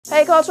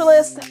Hey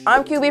Culturalists,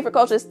 I'm QB for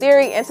Culturalist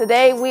Theory, and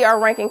today we are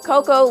ranking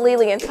Coco,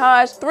 Lily, and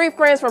Taj, three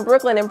friends from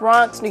Brooklyn and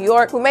Bronx, New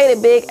York, who made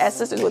it big as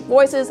Sisters with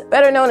Voices,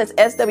 better known as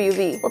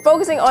SWV. We're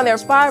focusing on their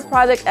 5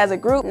 projects as a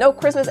group, no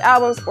Christmas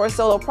albums or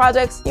solo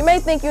projects. You may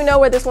think you know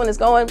where this one is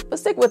going, but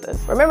stick with us.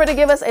 Remember to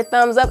give us a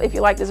thumbs up if you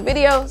like this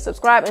video,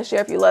 subscribe and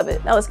share if you love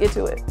it. Now let's get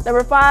to it.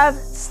 Number 5,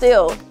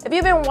 Still. If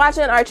you've been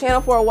watching our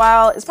channel for a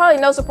while, it's probably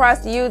no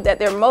surprise to you that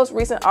their most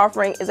recent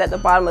offering is at the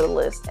bottom of the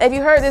list. And if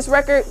you heard this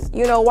record,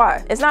 you know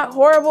why. It's not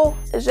horrible,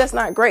 it's just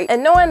not great.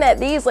 And knowing that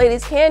these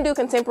ladies can do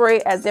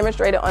contemporary as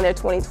demonstrated on their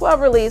 2012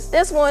 release,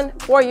 this one,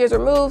 4 years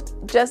removed,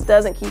 just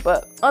doesn't keep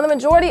up. On the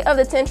majority of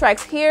the 10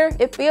 tracks here,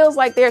 it feels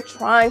like they're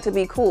trying to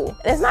be cool.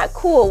 And it's not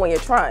cool when you're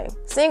trying.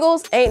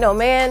 Singles, Ain't No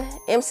Man,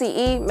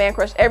 MCE, Man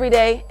Crush Every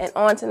Day, and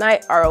On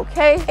Tonight are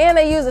okay. And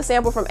they use a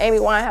sample from Amy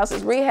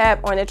Winehouse's Rehab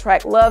on their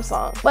track Love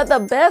Song. But the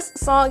best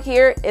song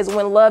here is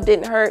When Love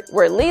Didn't Hurt,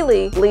 where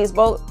Lily leads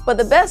both. But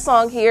the best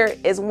song here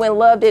is When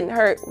Love Didn't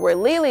Hurt, where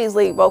Lily's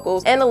lead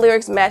vocals and the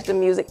lyrics match the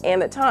music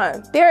and the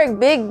time. Derek,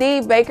 Big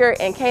D, Baker,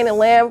 and Kanan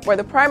Lamb were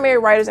the primary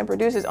writers and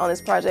producers on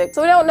this project,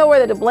 so we don't know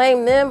whether to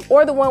blame them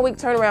or the 1 week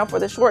turnaround for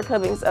the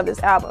shortcomings of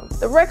this album.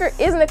 The record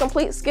isn't a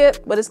complete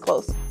skip, but it's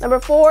close. Number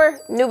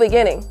 4, New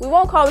Beginning. We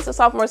won't call this a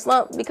sophomore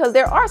slump because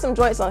there are some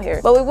joints on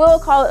here, but we will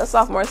call it a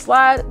sophomore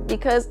slide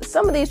because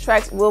some of these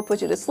tracks will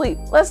put you to sleep.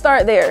 Let's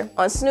start there.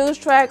 On snooze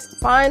tracks,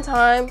 Fine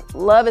Time,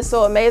 Love Is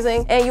So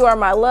Amazing, and You Are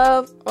My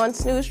Love. On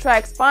snooze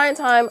tracks, Fine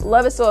Time,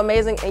 Love Is So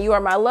Amazing, and You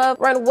Are My Love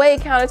run way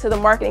counter to the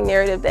marketing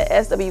narrative that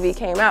SWV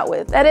came out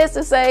with. That is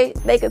to say,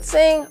 they could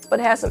sing, but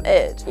have some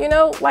edge. You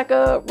know, like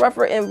a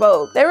rougher In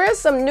Vogue. There is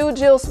some new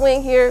Jill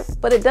swing here,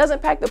 but it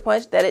doesn't pack the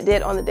punch that it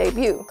did on the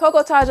debut.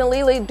 Coco, Taj, and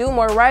Lily do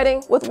more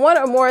writing, with one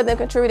or more of them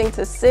contributing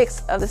to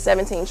 6 of the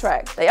 17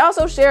 tracks. They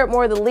also shared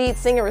more of the lead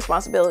singing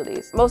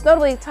responsibilities, most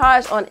notably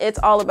Taj on It's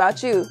All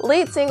About You.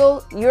 Lead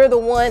single, You're the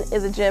One,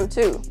 is a gem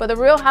too. But the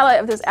real highlight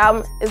of this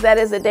album is that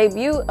it's the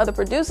debut of the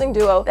producing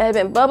duo that had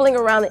been bubbling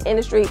around the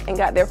industry and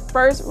got their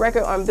first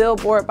record on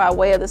Billboard by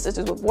way of the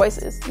Sisters with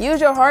Voices. Use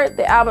Your Heart,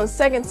 the album's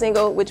second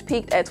single, which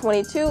peaked at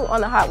 22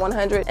 on the Hot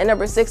 100 and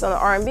number 6 on the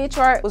R&B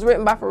chart, was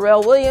written by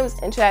Pharrell Williams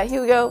and Chad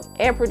Hugo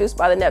and produced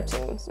by the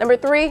Neptunes. Number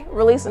 3,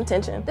 Release Some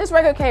Tension. This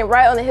record came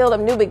right on the heel of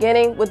New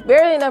Beginning, with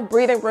barely enough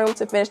breathing room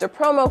to finish the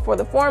promo for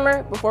the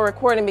former before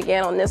recording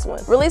began on this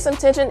one. Release Some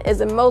Tension is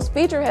the most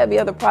feature-heavy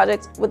of the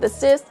projects, with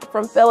assists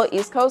from fellow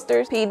East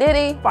Coasters P.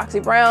 Diddy, Foxy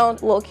Brown,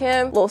 Lil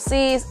Kim, Lil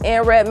C's,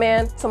 and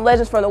Redman, some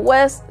legends from the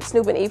West,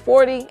 Snoop and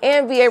E40,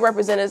 and VA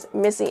representatives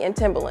Missy and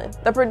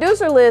Timbaland. The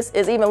producer list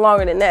is even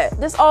longer than that.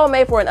 This all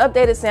made for an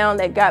updated sound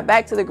that got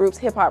back to the group's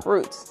hip-hop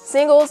roots.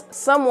 Singles,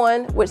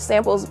 Someone, which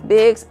samples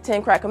Big's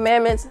 10 Crack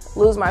Commandments,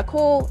 Lose My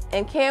Cool,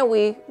 and Can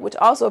We, which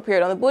also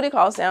appeared on the Booty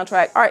Call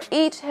soundtrack, are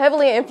each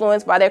heavily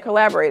influenced by their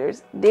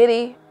collaborators,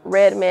 Diddy,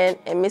 Redman,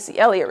 and Missy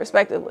Elliott,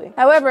 respectively.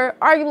 However,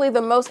 arguably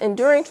the most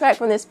enduring track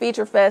from this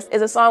feature fest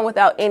is a song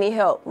Without Any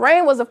Help.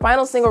 Rain was the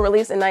final single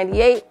released in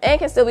 '98 and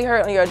can still be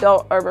heard on your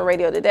adult urban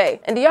radio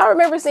today. And do y'all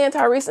remember seeing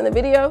Tyrese in the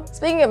video?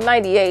 Speaking of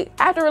 '98,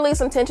 after Release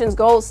Some Tension's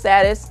gold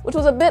status, which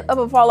was a bit of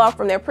a fall off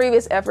from their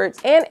previous efforts,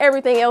 and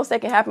everything else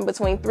that can happen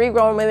between 3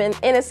 grown women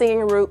in a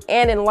singing group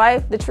and in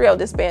life, the trio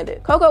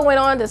disbanded. Coco went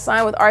on to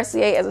sign with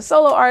RCA as a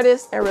solo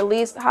artist and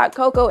released Hot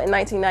Coco in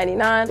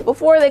 1999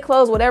 before they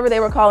closed whatever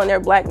they were calling their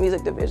black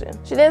music division.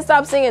 She didn't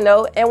stop singing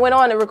though and went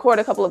on to record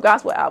a couple of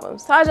gospel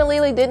albums. Taj and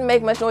Lily didn't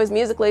make much noise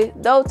musically,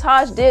 though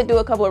Taj did do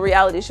a couple of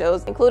reality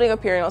shows, including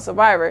appearing on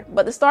Survivor,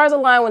 but the stars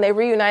aligned when they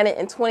reunited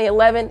in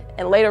 2011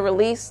 and later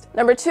released.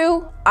 Number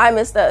 2, I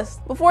Missed Us.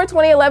 Before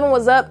 2011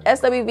 was up,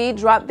 SWV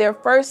dropped their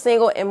first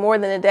single in more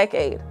than a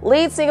decade.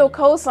 Lead single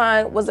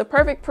Cosign was the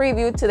perfect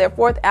preview to their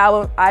 4th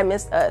album, I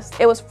Missed Us.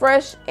 It was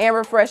fresh and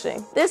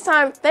refreshing. This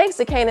time, thanks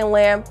to Kanan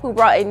Lamb, who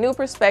brought a new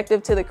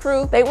perspective to the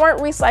crew. They weren't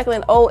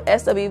recycling old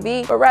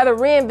SWV, but rather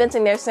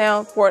reinventing their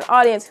sound for an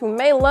audience who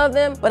may love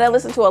them, but had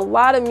listened to a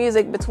lot of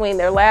music between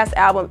their last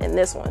album and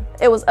this one.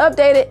 It was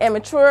updated and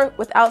mature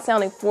without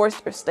sounding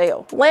forced or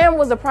stale. Lamb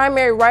was the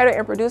primary writer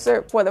and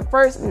producer for the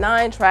first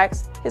 9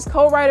 tracks. His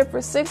co-writer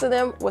for 6 of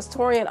them was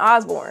Torian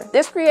Osborne.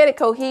 This created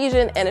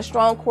cohesion and a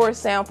strong core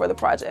sound for the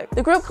project.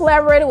 The group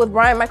collaborated with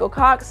Brian Michael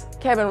Cox,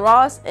 Kevin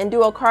Ross, and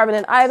duo Carvin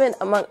and Ivan,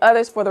 among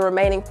others, for the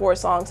remaining 4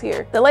 songs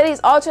here. The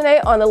ladies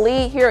alternate on the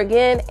lead here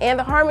again, and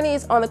the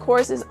harmonies on the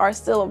choruses are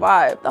still a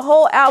vibe. The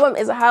whole album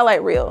is a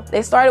highlight reel.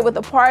 They started with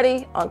The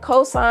Party on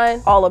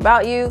Cosign, All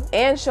About You,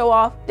 and Show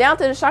Off, down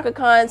to the Shaka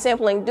Khan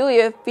sampling Do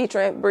Ya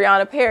featuring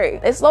Breonna Perry.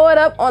 They slow it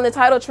up on the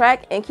title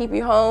track and Keep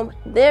You Home,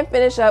 then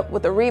finish up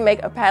with a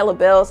remake of Patti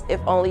LaBelle's If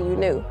Only You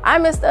Knew. I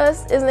Missed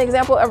Us is an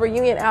example of a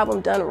reunion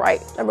album done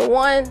right. Number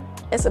 1,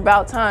 It's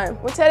About Time.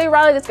 When Teddy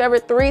Riley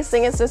discovered 3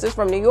 singing sisters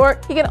from New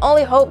York, he could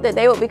only hope that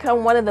they would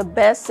become one of the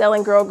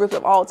best-selling girl groups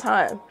of all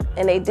time.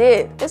 and they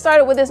did. It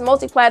started with this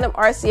multi-platinum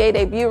RCA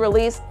debut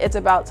release, It's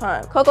About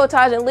Time. Coco,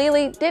 Taj, and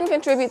Lily didn't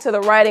contribute to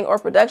the writing or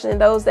production in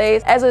those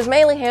days, as it was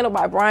mainly handled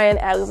by Brian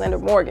Alexander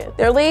Morgan.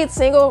 Their lead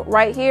single,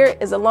 Right Here,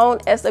 is a lone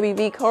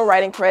SWV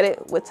co-writing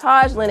credit, with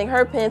Taj lending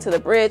her pen to the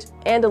bridge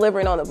and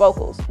delivering on the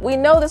vocals. We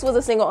know this was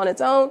a single on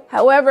its own.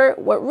 However,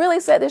 what really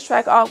set this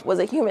track off was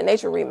a Human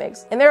Nature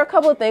remix, and there are a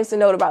couple of things to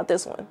note about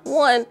this one.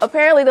 One,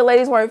 apparently the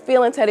ladies weren't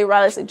feeling Teddy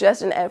Riley's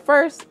suggestion at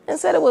first and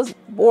said it was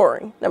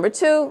boring. Number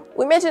two,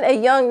 we mentioned a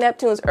Young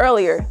Neptunes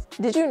earlier.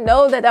 Did you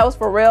know that was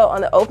Pharrell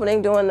on the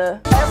opening doing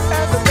the...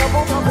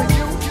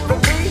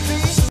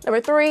 Number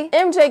three,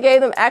 MJ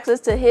gave them access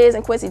to his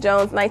and Quincy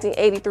Jones'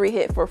 1983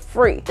 hit for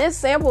free. This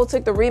sample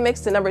took the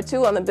remix to number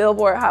 2 on the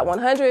Billboard Hot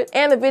 100,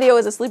 and the video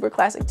is a sleeper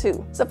classic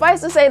too.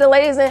 Suffice to say, the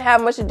ladies didn't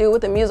have much to do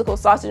with the musical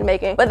sausage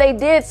making, but they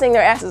did sing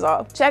their asses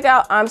off. Check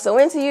out I'm So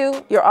Into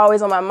You, You're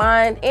Always on My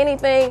Mind,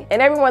 Anything,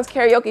 and everyone's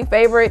karaoke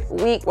favorite,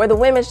 Weak, where the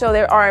women show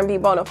their R&B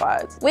bona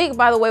fides. Weak,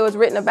 by the way, was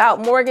written about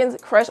Morgan's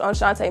crush on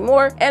Shantae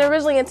Moore and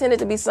originally intended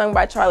to be sung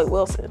by Charlie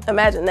Wilson.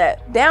 Imagine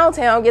that.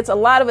 Downtown gets a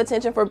lot of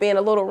attention for being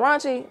a little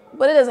raunchy,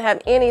 but it doesn't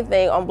have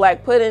anything on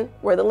Black Pudding,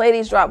 where the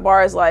ladies drop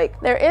bars like,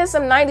 there is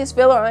some 90s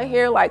filler on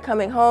here like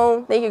Coming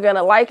Home, Think You're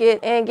Gonna Like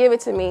It, and Give It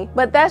To Me,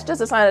 but that's just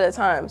a sign of the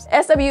times.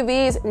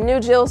 SWV's New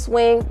Jill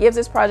Swing gives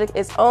this project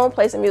its own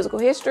place in musical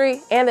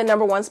history and the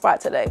 #1 spot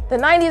today. The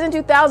 90s and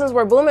 2000s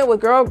were booming with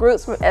girl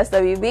groups from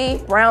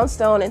SWV,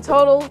 Brownstone and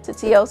Total, to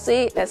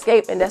TLC,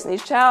 Escape, and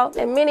Destiny's Child,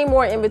 and many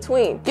more in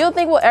between. Do you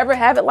think we'll ever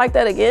have it like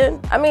that again?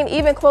 I mean,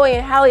 even Chloe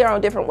and Halle are on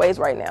different ways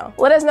right now.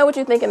 Let us know what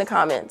you think in the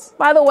comments.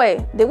 By the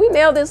way, did we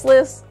nail this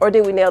list, or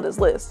did we nail this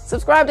list?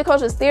 Subscribe to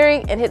Culturalist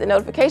Theory and hit the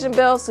notification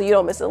bell so you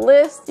don't miss a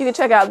list. You can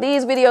check out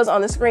these videos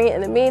on the screen.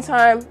 In the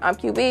meantime, I'm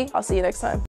QB. I'll see you next time.